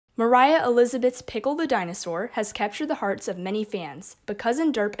Moriah Elizabeth's Pickle the Dinosaur has captured the hearts of many fans, but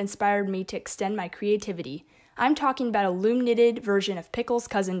Cousin Derp inspired me to extend my creativity. I'm talking about a loom-knitted version of Pickle's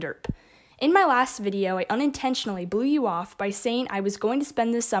Cousin Derp. In my last video, I unintentionally blew you off by saying I was going to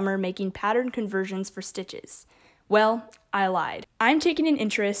spend the summer making pattern conversions for stitches. Well, I lied. I'm taking an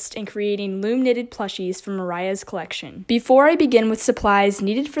interest in creating loom-knitted plushies from Moriah's collection. Before I begin with supplies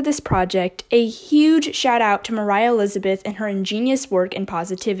needed for this project, a huge shout out to Moriah Elizabeth and her ingenious work and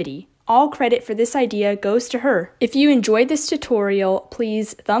positivity. All credit for this idea goes to her. If you enjoyed this tutorial,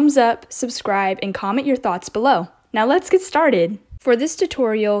 please thumbs up, subscribe, and comment your thoughts below. Now let's get started. For this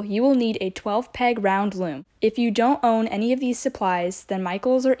tutorial, you will need a 12-peg round loom. If you don't own any of these supplies, then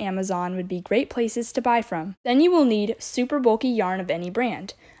Michael's or Amazon would be great places to buy from. Then you will need super bulky yarn of any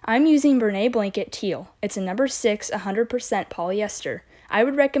brand. I'm using Bernay Blanket Teal. It's a number 6 100% polyester. I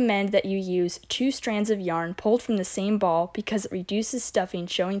would recommend that you use 2 strands of yarn pulled from the same ball because it reduces stuffing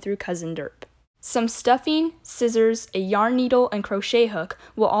showing through Cousin Derp. Some stuffing, scissors, a yarn needle, and crochet hook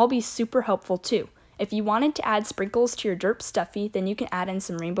will all be super helpful too. If you wanted to add sprinkles to your Derp stuffy, then you can add in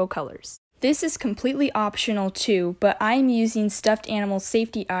some rainbow colors. This is completely optional too, but I'm using stuffed animal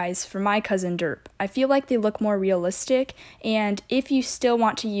safety eyes for my Cousin Derp. I feel like they look more realistic, and if you still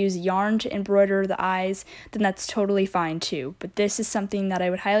want to use yarn to embroider the eyes, then that's totally fine too. But this is something that I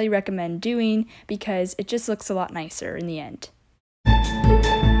would highly recommend doing because it just looks a lot nicer in the end.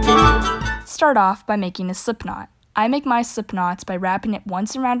 Start off by making a slip knot. I make my slip knots by wrapping it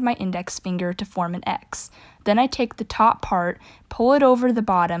once around my index finger to form an X. Then I take the top part, pull it over the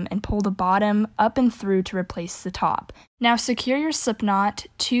bottom, and pull the bottom up and through to replace the top. Now secure your slip knot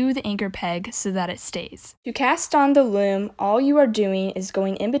to the anchor peg so that it stays. To cast on the loom, all you are doing is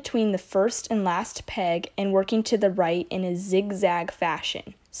going in between the first and last peg and working to the right in a zigzag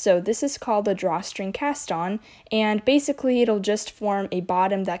fashion. So this is called the drawstring cast on, and basically it'll just form a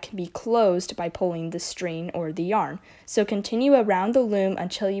bottom that can be closed by pulling the string or the yarn. So continue around the loom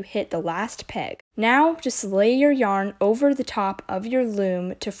until you hit the last peg. Now just lay your yarn over the top of your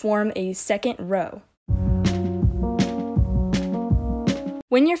loom to form a second row.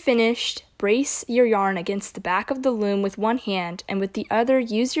 When you're finished, brace your yarn against the back of the loom with one hand, and with the other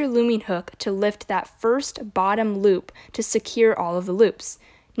use your looming hook to lift that first bottom loop to secure all of the loops.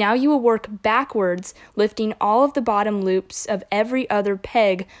 Now you will work backwards, lifting all of the bottom loops of every other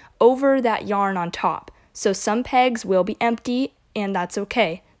peg over that yarn on top. So some pegs will be empty, and that's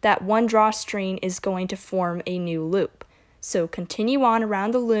okay. That one drawstring is going to form a new loop. So continue on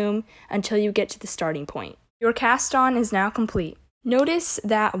around the loom until you get to the starting point. Your cast on is now complete. Notice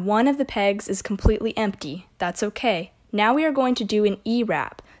that one of the pegs is completely empty. That's okay. Now we are going to do an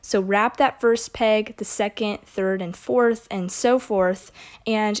E-wrap. So wrap that first peg, the second, third, and fourth, and so forth,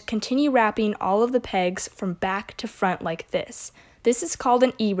 and continue wrapping all of the pegs from back to front like this. This is called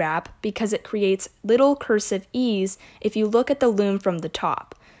an E-wrap because it creates little cursive E's if you look at the loom from the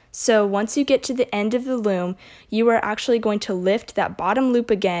top. So once you get to the end of the loom, you are actually going to lift that bottom loop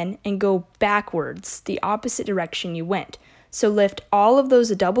again and go backwards, the opposite direction you went. So lift all of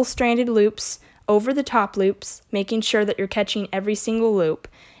those double-stranded loops over the top loops, making sure that you're catching every single loop,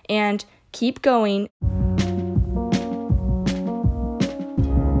 and keep going.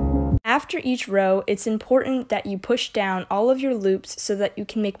 After each row, it's important that you push down all of your loops so that you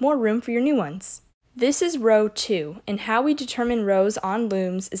can make more room for your new ones. This is row 2, and how we determine rows on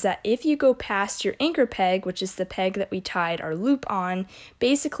looms is that if you go past your anchor peg, which is the peg that we tied our loop on,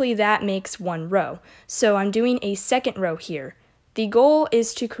 basically that makes one row. So I'm doing a second row here. The goal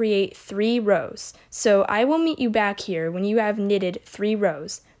is to create 3 rows, so I will meet you back here when you have knitted 3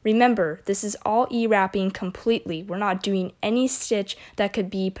 rows. Remember, this is all E-wrapping completely. We're not doing any stitch that could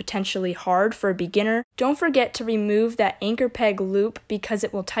be potentially hard for a beginner. Don't forget to remove that anchor peg loop because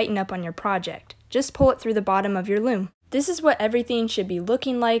it will tighten up on your project. Just pull it through the bottom of your loom. This is what everything should be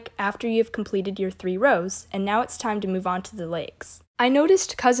looking like after you've completed your 3 rows, and now it's time to move on to the legs. I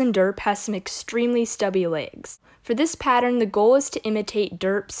noticed Cousin Derp has some extremely stubby legs. For this pattern, the goal is to imitate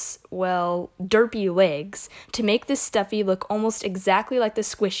Derp's, well, derpy legs to make this stuffy look almost exactly like the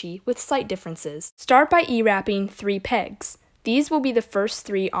squishy with slight differences. Start by E-wrapping 3 pegs. These will be the first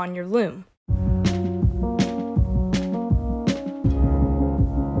 3 on your loom.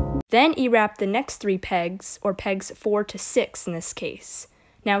 Then E-wrap the next 3 pegs, or pegs 4 to 6 in this case.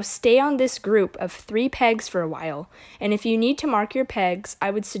 Now stay on this group of 3 pegs for a while, and if you need to mark your pegs,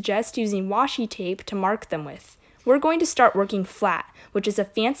 I would suggest using washi tape to mark them with. We're going to start working flat, which is a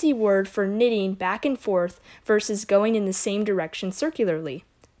fancy word for knitting back and forth versus going in the same direction circularly.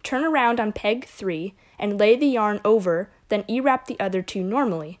 Turn around on peg 3 and lay the yarn over, then E-wrap the other 2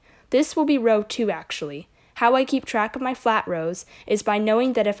 normally. This will be row 2 actually. How I keep track of my flat rows is by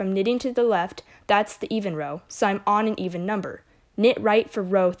knowing that if I'm knitting to the left, that's the even row, so I'm on an even number. Knit right for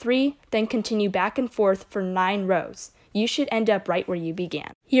row 3, then continue back and forth for 9 rows. You should end up right where you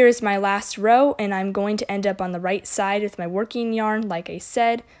began. Here is my last row, and I'm going to end up on the right side with my working yarn like I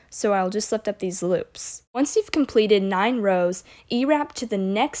said, so I'll just lift up these loops. Once you've completed 9 rows, E-wrap to the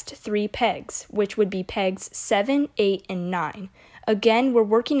next 3 pegs, which would be pegs 7, 8, and 9. Again, we're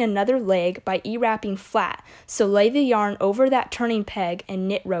working another leg by E-wrapping flat, so lay the yarn over that turning peg and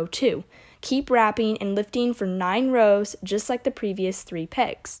knit row 2. Keep wrapping and lifting for 9 rows, just like the previous 3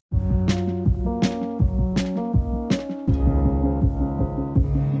 pegs.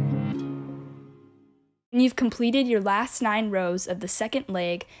 When you've completed your last 9 rows of the second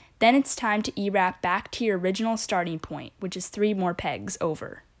leg, then it's time to E-wrap back to your original starting point, which is 3 more pegs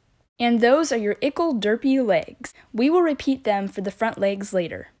over. And those are your Pickle derpy legs. We will repeat them for the front legs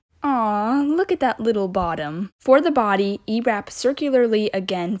later. Aw, look at that little bottom. For the body, E-wrap circularly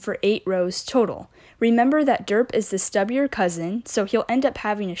again for 8 rows total. Remember that Derp is the stubbier cousin, so he'll end up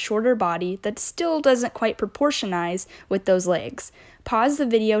having a shorter body that still doesn't quite proportionize with those legs. Pause the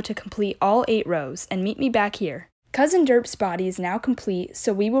video to complete all 8 rows and meet me back here. Cousin Derp's body is now complete,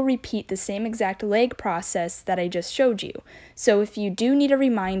 so we will repeat the same exact leg process that I just showed you. So if you do need a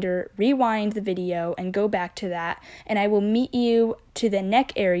reminder, rewind the video and go back to that, and I will meet you to the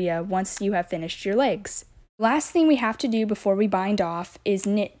neck area once you have finished your legs. Last thing we have to do before we bind off is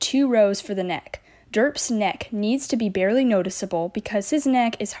knit 2 rows for the neck. Derp's neck needs to be barely noticeable because his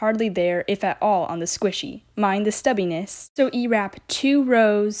neck is hardly there, if at all, on the squishy. Mind the stubbiness. So E-wrap 2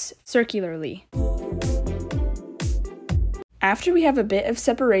 rows circularly. After we have a bit of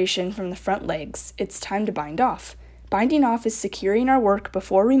separation from the front legs, it's time to bind off. Binding off is securing our work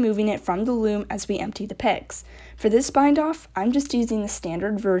before removing it from the loom as we empty the pegs. For this bind off, I'm just using the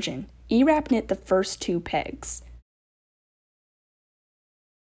standard version. E-wrap knit the first 2 pegs.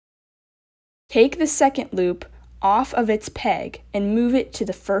 Take the second loop off of its peg and move it to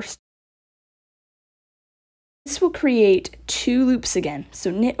the first. This will create 2 loops again,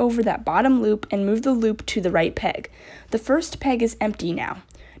 so knit over that bottom loop and move the loop to the right peg. The first peg is empty now.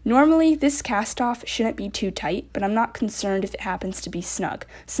 Normally, this cast off shouldn't be too tight, but I'm not concerned if it happens to be snug,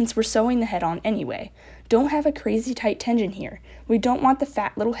 since we're sewing the head on anyway. Don't have a crazy tight tension here. We don't want the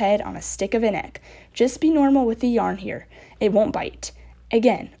fat little head on a stick of a neck. Just be normal with the yarn here. It won't bite.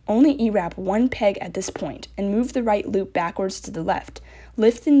 Again, only E-wrap 1 peg at this point and move the right loop backwards to the left.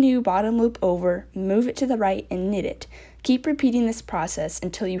 Lift the new bottom loop over, move it to the right, and knit it. Keep repeating this process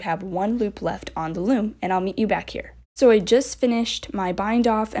until you have 1 loop left on the loom, and I'll meet you back here. So I just finished my bind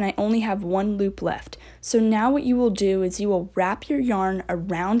off and I only have 1 loop left. So now what you will do is you will wrap your yarn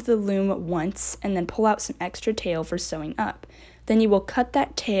around the loom once and then pull out some extra tail for sewing up. Then you will cut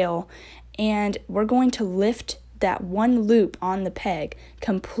that tail and we're going to lift that 1 loop on the peg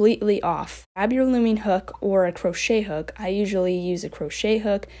completely off. Grab your looming hook or a crochet hook. I usually use a crochet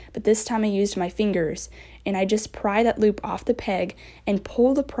hook, but this time I used my fingers, and I just pry that loop off the peg and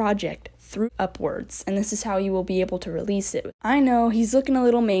pull the project through upwards, and this is how you will be able to release it. I know he's looking a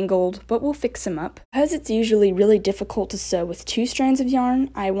little mangled, but we'll fix him up. Because it's usually really difficult to sew with 2 strands of yarn,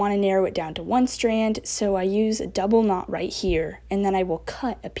 I want to narrow it down to 1 strand, so I use a double knot right here, and then I will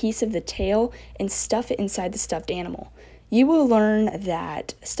cut a piece of the tail and stuff it inside the stuffed animal. You will learn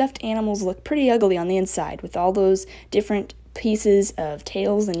that stuffed animals look pretty ugly on the inside with all those different pieces of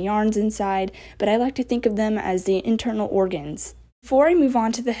tails and yarns inside, but I like to think of them as the internal organs. Before I move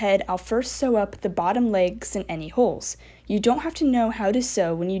on to the head, I'll first sew up the bottom legs and any holes. You don't have to know how to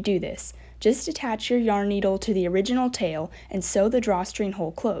sew when you do this. Just attach your yarn needle to the original tail and sew the drawstring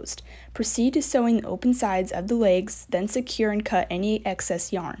hole closed. Proceed to sewing the open sides of the legs, then secure and cut any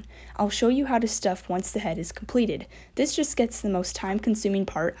excess yarn. I'll show you how to stuff once the head is completed. This just gets the most time-consuming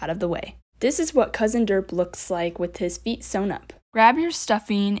part out of the way. This is what Cousin Derp looks like with his feet sewn up. Grab your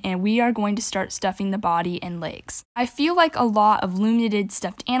stuffing and we are going to start stuffing the body and legs. I feel like a lot of loom-knitted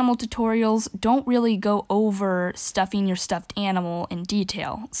stuffed animal tutorials don't really go over stuffing your stuffed animal in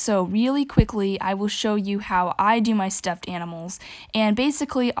detail. So really quickly, I will show you how I do my stuffed animals. And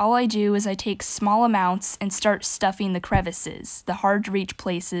basically all I do is I take small amounts and start stuffing the crevices, the hard to reach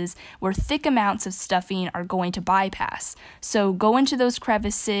places where thick amounts of stuffing are going to bypass. So go into those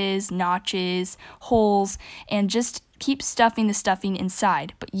crevices, notches, holes, and just keep stuffing the stuffing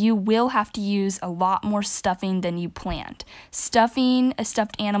inside, but you will have to use a lot more stuffing than you planned. Stuffing a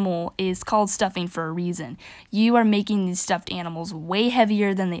stuffed animal is called stuffing for a reason. You are making these stuffed animals way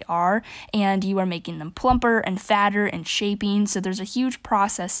heavier than they are, and you are making them plumper and fatter and shaping, so there's a huge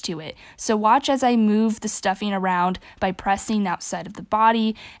process to it. So watch as I move the stuffing around by pressing the outside of the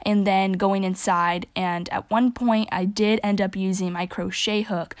body and then going inside, and at one point I did end up using my crochet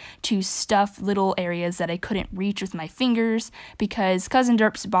hook to stuff little areas that I couldn't reach with my fingers because Cousin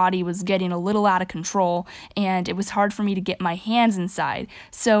Derp's body was getting a little out of control and it was hard for me to get my hands inside.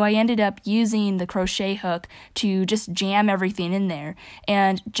 So I ended up using the crochet hook to just jam everything in there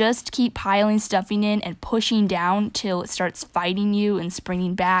and just keep piling stuffing in and pushing down till it starts fighting you and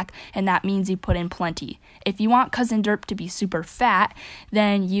springing back, and that means you put in plenty. If you want Cousin Derp to be super fat,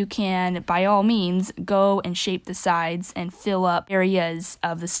 then you can, by all means, go and shape the sides and fill up areas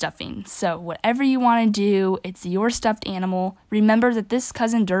of the stuffing. So whatever you want to do, it's your stuffed animal. Remember that this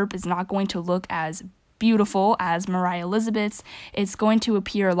Cousin Derp is not going to look as beautiful as Moriah Elizabeth's. It's going to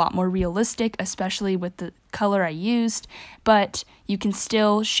appear a lot more realistic, especially with the color I used, but you can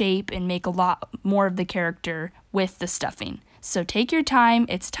still shape and make a lot more of the character with the stuffing. So take your time,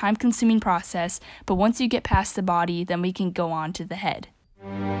 it's a time-consuming process, but once you get past the body, then we can go on to the head.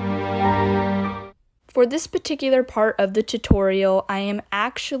 For this particular part of the tutorial, I am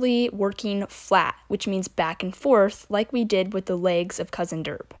actually working flat, which means back and forth, like we did with the legs of Cousin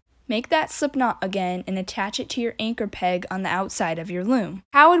Derp. Make that slip knot again and attach it to your anchor peg on the outside of your loom.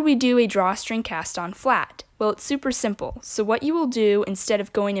 How would we do a drawstring cast on flat? Well, it's super simple. So what you will do, instead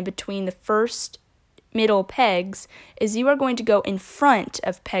of going in between the first middle pegs, is you are going to go in front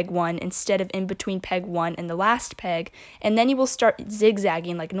of peg 1 instead of in between peg 1 and the last peg, and then you will start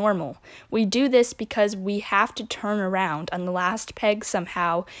zigzagging like normal. We do this because we have to turn around on the last peg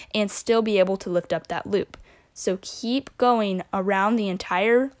somehow and still be able to lift up that loop. So keep going around the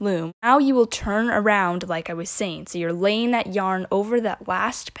entire loom. Now you will turn around like I was saying. So you're laying that yarn over that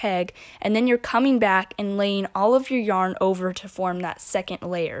last peg, and then you're coming back and laying all of your yarn over to form that second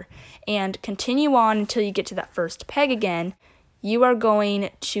layer. And continue on until you get to that first peg again. You are going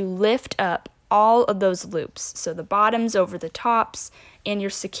to lift up all of those loops. So the bottoms over the tops, and you're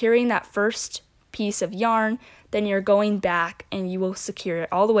securing that first piece of yarn. Then you're going back and you will secure it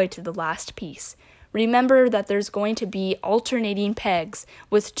all the way to the last piece. Remember that there's going to be alternating pegs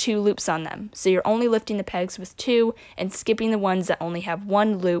with 2 loops on them. So you're only lifting the pegs with 2 and skipping the ones that only have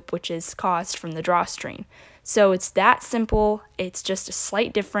 1 loop, which is caused from the drawstring. So it's that simple, it's just a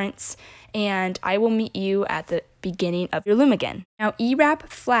slight difference, and I will meet you at the beginning of your loom again. Now E-wrap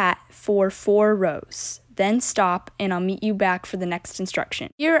flat for 4 rows. Then stop, and I'll meet you back for the next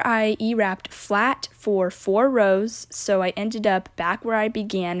instruction. Here I E-wrapped flat for 4 rows, so I ended up back where I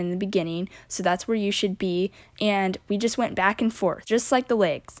began in the beginning, so that's where you should be, and we just went back and forth, just like the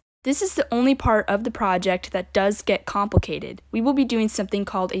legs. This is the only part of the project that does get complicated. We will be doing something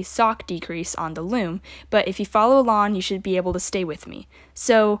called a sock decrease on the loom, but if you follow along, you should be able to stay with me.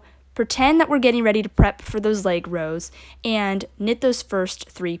 So pretend that we're getting ready to prep for those leg rows, and knit those first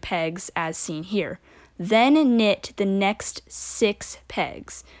 3 pegs as seen here. Then knit the next 6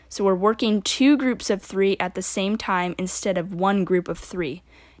 pegs. So we're working 2 groups of 3 at the same time instead of 1 group of 3.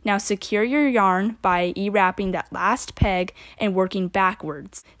 Now secure your yarn by E-wrapping that last peg and working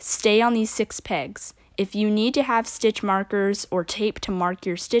backwards. Stay on these 6 pegs. If you need to have stitch markers or tape to mark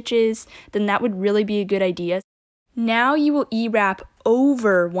your stitches, then that would really be a good idea. Now you will E-wrap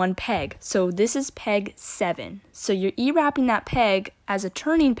over 1 peg. So this is peg 7. So you're E-wrapping that peg as a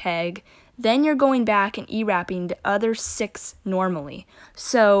turning peg. Then you're going back and E-wrapping the other 6 normally.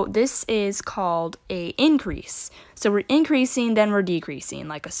 So this is called a increase. So we're increasing, then we're decreasing,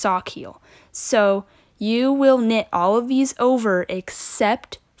 like a sock heel. So you will knit all of these over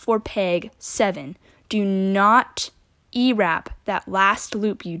except for peg 7. Do not E-wrap that last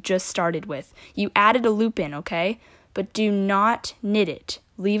loop you just started with. You added a loop in, okay? But do not knit it.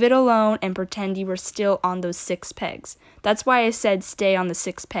 Leave it alone and pretend you were still on those 6 pegs. That's why I said stay on the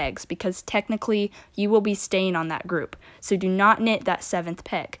 6 pegs, because technically you will be staying on that group. So do not knit that 7th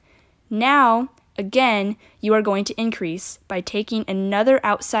peg. Now, again, you are going to increase by taking another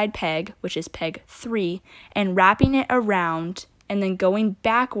outside peg, which is peg 3, and wrapping it around and then going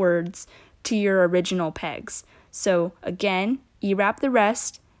backwards to your original pegs. So again, E-wrap the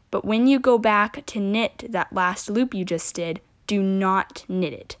rest, but when you go back to knit that last loop you just did, do not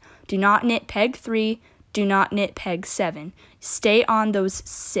knit it. Do not knit peg 3, do not knit peg 7. Stay on those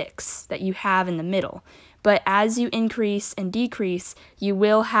 6 that you have in the middle. But as you increase and decrease, you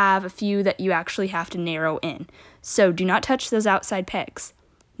will have a few that you actually have to narrow in. So do not touch those outside pegs.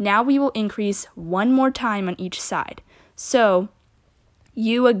 Now we will increase 1 more time on each side. So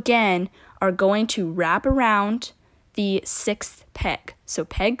you again are going to wrap around the 6th peg. So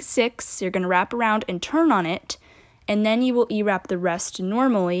peg 6, you're going to wrap around and turn on it, and then you will E-wrap the rest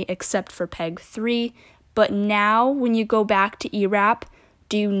normally except for peg 3. But now when you go back to E-wrap,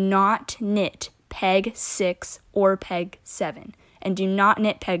 do not knit peg 6 or peg 7. And do not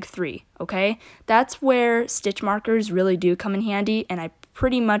knit peg 3, okay? That's where stitch markers really do come in handy, and I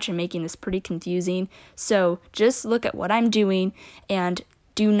pretty much am making this pretty confusing. So just look at what I'm doing and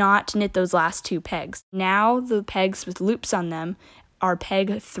do not knit those last 2 pegs. Now the pegs with loops on them are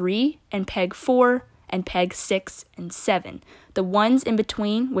peg 3 and peg 4 and peg 6 and 7. The ones in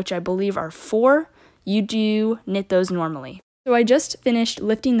between, which I believe are 4, you do knit those normally. So I just finished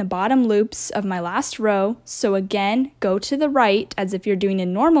lifting the bottom loops of my last row, so again, go to the right as if you're doing a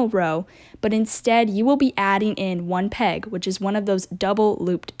normal row, but instead you will be adding in 1 peg, which is one of those double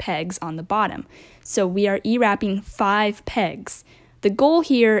looped pegs on the bottom. So we are E-wrapping 5 pegs. The goal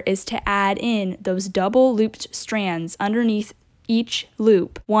here is to add in those double looped strands underneath each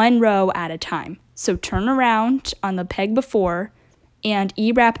loop, 1 row at a time. So turn around on the peg before and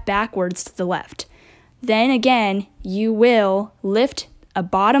E-wrap backwards to the left. Then again, you will lift a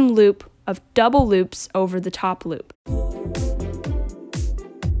bottom loop of double loops over the top loop.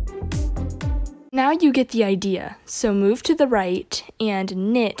 Now you get the idea, so move to the right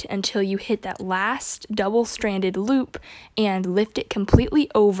and knit until you hit that last double-stranded loop and lift it completely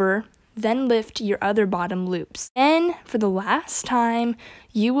over, then lift your other bottom loops. Then, for the last time,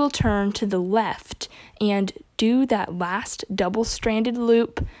 you will turn to the left and do that last double-stranded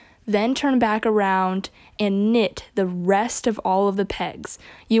loop, then turn back around and knit the rest of all of the pegs.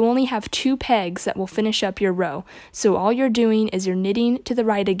 You only have 2 pegs that will finish up your row, so all you're doing is you're knitting to the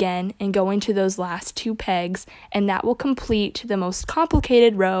right again and going to those last 2 pegs, and that will complete the most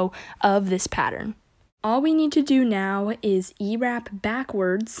complicated row of this pattern. All we need to do now is E-wrap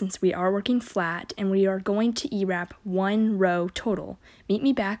backwards since we are working flat, and we are going to E-wrap 1 row total. Meet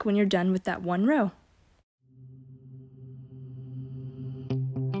me back when you're done with that 1 row.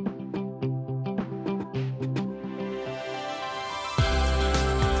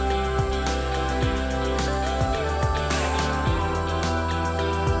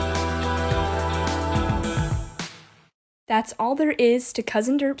 That's all there is to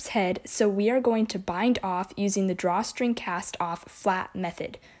Cousin Derp's head, so we are going to bind off using the drawstring cast off flat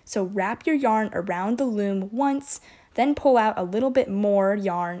method. So wrap your yarn around the loom once, then pull out a little bit more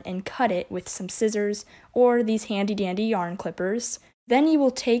yarn and cut it with some scissors or these handy dandy yarn clippers. Then you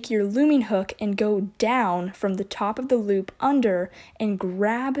will take your looming hook and go down from the top of the loop under and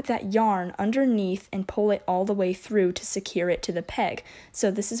grab that yarn underneath and pull it all the way through to secure it to the peg.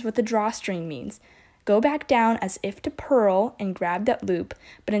 So this is what the drawstring means. Go back down as if to purl and grab that loop,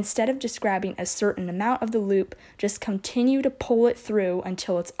 but instead of just grabbing a certain amount of the loop, just continue to pull it through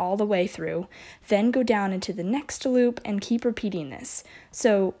until it's all the way through. Then go down into the next loop and keep repeating this.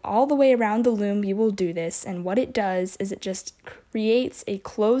 So all the way around the loom you will do this, and what it does is it just creates a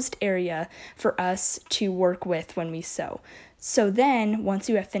closed area for us to work with when we sew. So then, once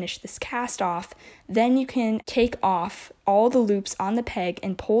you have finished this cast off, then you can take off all the loops on the peg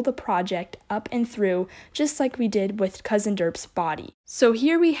and pull the project up and through, just like we did with Cousin Derp's body. So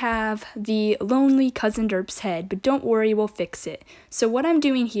here we have the lonely Cousin Derp's head, but don't worry, we'll fix it. So what I'm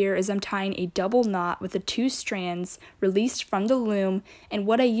doing here is I'm tying a double knot with the 2 strands released from the loom, and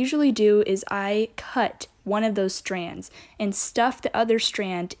what I usually do is I cut one of those strands and stuff the other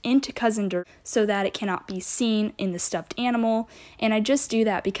strand into Cousin Derp so that it cannot be seen in the stuffed animal, and I just do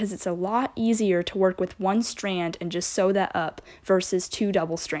that because it's a lot easier to work with 1 strand and just sew that up versus 2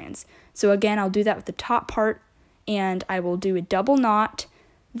 double strands. So again, I'll do that with the top part, and I will do a double knot,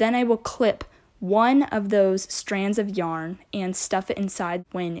 then I will clip one of those strands of yarn and stuff it inside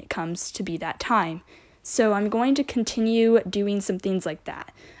when it comes to be that time. So I'm going to continue doing some things like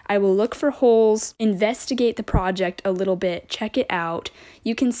that. I will look for holes, investigate the project a little bit, check it out.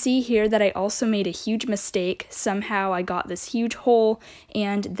 You can see here that I also made a huge mistake. Somehow I got this huge hole,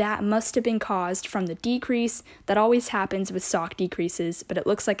 and that must have been caused from the decrease. That always happens with sock decreases, but it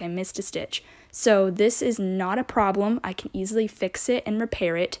looks like I missed a stitch. So this is not a problem. I can easily fix it and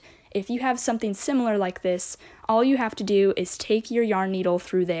repair it. If you have something similar like this, all you have to do is take your yarn needle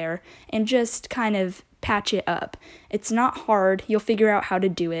through there and just kind of patch it up. It's not hard, you'll figure out how to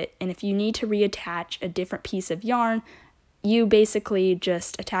do it, and if you need to reattach a different piece of yarn, you basically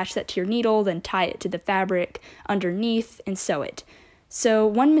just attach that to your needle, then tie it to the fabric underneath and sew it. So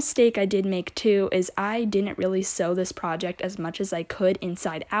one mistake I did make too is I didn't really sew this project as much as I could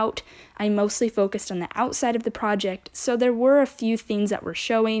inside out. I mostly focused on the outside of the project, so there were a few things that were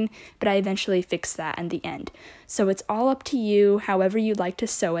showing, but I eventually fixed that in the end. So it's all up to you, however you'd like to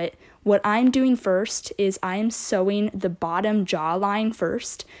sew it. What I'm doing first is I'm sewing the bottom jawline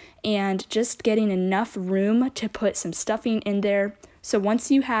first and just getting enough room to put some stuffing in there. So once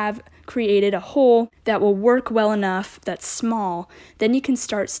you have created a hole that will work well enough that's small, then you can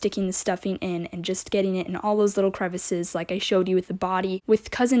start sticking the stuffing in and just getting it in all those little crevices like I showed you with the body. With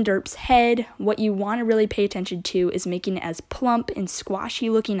Cousin Derp's head, what you want to really pay attention to is making it as plump and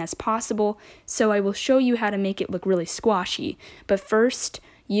squashy looking as possible, so I will show you how to make it look really squashy. But first,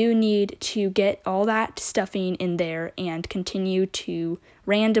 you need to get all that stuffing in there and continue to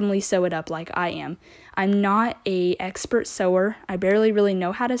randomly sew it up like I am. I'm not an expert sewer. I barely really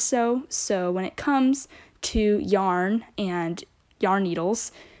know how to sew, so when it comes to yarn and yarn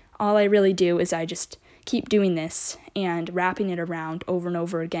needles, all I really do is I just keep doing this and wrapping it around over and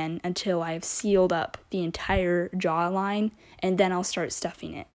over again until I've sealed up the entire jawline, and then I'll start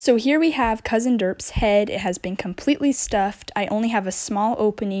stuffing it. So here we have Cousin Derp's head. It has been completely stuffed. I only have a small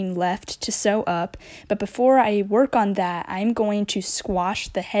opening left to sew up, but before I work on that, I'm going to squash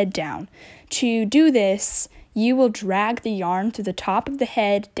the head down. To do this, you will drag the yarn through the top of the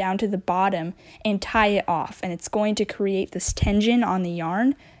head down to the bottom and tie it off, and it's going to create this tension on the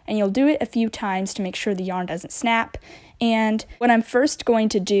yarn, and you'll do it a few times to make sure the yarn doesn't snap. And what I'm first going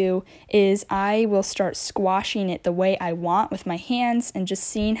to do is I will start squashing it the way I want with my hands and just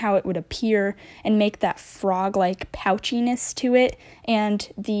seeing how it would appear and make that frog-like pouchiness to it, and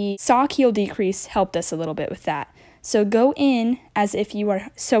the sock heel decrease helped us a little bit with that. So go in as if you are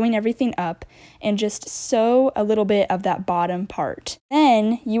sewing everything up and just sew a little bit of that bottom part.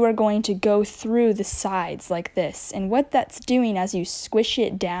 Then you are going to go through the sides like this, and what that's doing as you squish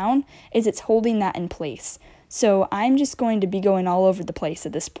it down is it's holding that in place. So I'm just going to be going all over the place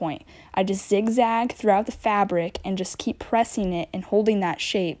at this point. I just zigzag throughout the fabric and just keep pressing it and holding that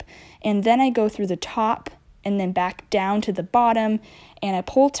shape. And then I go through the top and then back down to the bottom, and I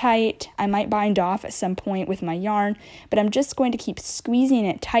pull tight. I might bind off at some point with my yarn, but I'm just going to keep squeezing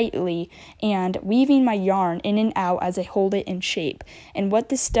it tightly and weaving my yarn in and out as I hold it in shape. And what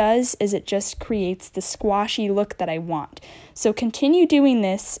this does is it just creates the squashy look that I want. So continue doing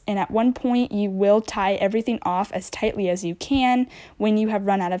this, and at one point you will tie everything off as tightly as you can when you have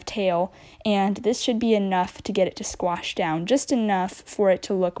run out of tail, and this should be enough to get it to squash down, just enough for it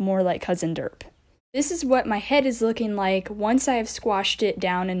to look more like Cousin Derp. This is what my head is looking like once I have squashed it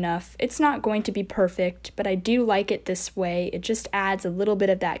down enough. It's not going to be perfect, but I do like it this way. It just adds a little bit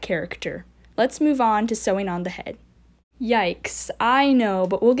of that character. Let's move on to sewing on the head. Yikes, I know,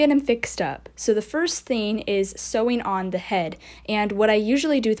 but we'll get him fixed up. So the first thing is sewing on the head, and what I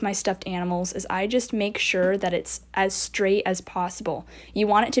usually do with my stuffed animals is I just make sure that it's as straight as possible. You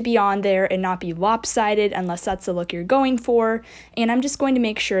want it to be on there and not be lopsided unless that's the look you're going for, and I'm just going to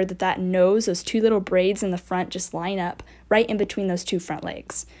make sure that that nose, those two little braids in the front, just line up right in between those two front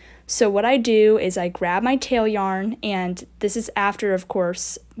legs. So what I do is I grab my tail yarn, and this is after, of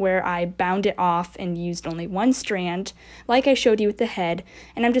course, where I bound it off and used only one strand, like I showed you with the head,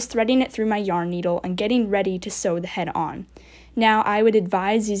 and I'm just threading it through my yarn needle and getting ready to sew the head on. Now, I would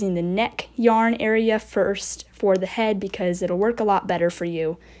advise using the neck yarn area first for the head because it'll work a lot better for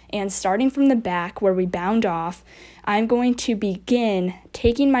you. And starting from the back where we bound off, I'm going to begin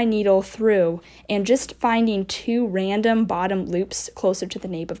taking my needle through and just finding two random bottom loops closer to the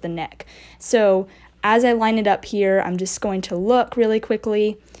nape of the neck. So as I line it up here, I'm just going to look really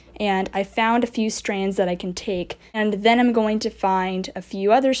quickly, and I found a few strands that I can take, and then I'm going to find a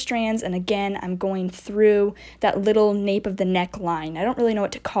few other strands, and again I'm going through that little nape of the neck line. I don't really know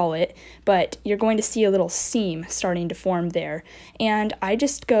what to call it, but you're going to see a little seam starting to form there, and I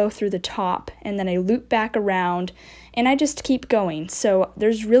just go through the top and then I loop back around and I just keep going. So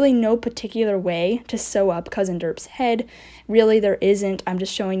there's really no particular way to sew up Cousin Derp's head. Really, there isn't. I'm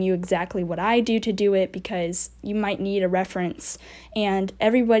just showing you exactly what I do to do it because you might need a reference, and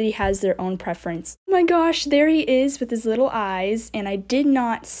everybody has their own preference. Oh my gosh, there he is with his little eyes, and I did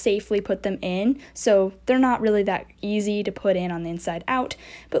not safely put them in, so they're not really that easy to put in on the inside out,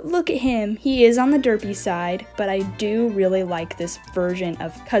 but look at him. He is on the derpy side, but I do really like this version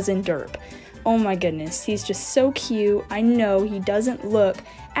of Cousin Derp. Oh my goodness, he's just so cute. I know he doesn't look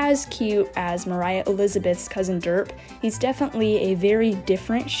as cute as Moriah Elizabeth's Cousin Derp. He's definitely a very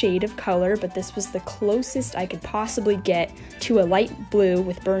different shade of color, but this was the closest I could possibly get to a light blue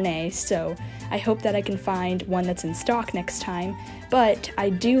with Bernay, so I hope that I can find one that's in stock next time. But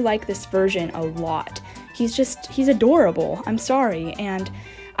I do like this version a lot. he's adorable. I'm sorry. And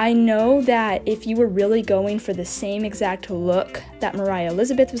I know that if you were really going for the same exact look that Moriah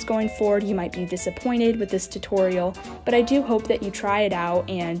Elizabeth was going for, you might be disappointed with this tutorial, but I do hope that you try it out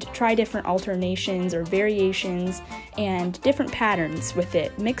and try different alternations or variations and different patterns with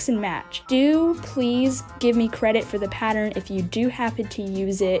it. Mix and match. Do please give me credit for the pattern if you do happen to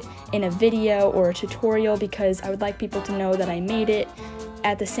use it in a video or a tutorial, because I would like people to know that I made it.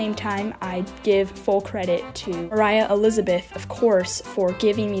 At the same time, I give full credit to Moriah Elizabeth, of course, for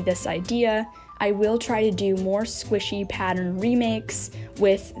giving me this idea. I will try to do more squishy pattern remakes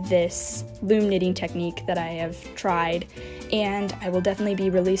with this loom knitting technique that I have tried, and I will definitely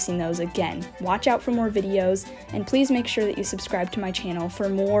be releasing those again. Watch out for more videos, and please make sure that you subscribe to my channel for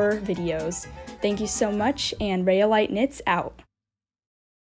more videos. Thank you so much, and RayaLight Knits out.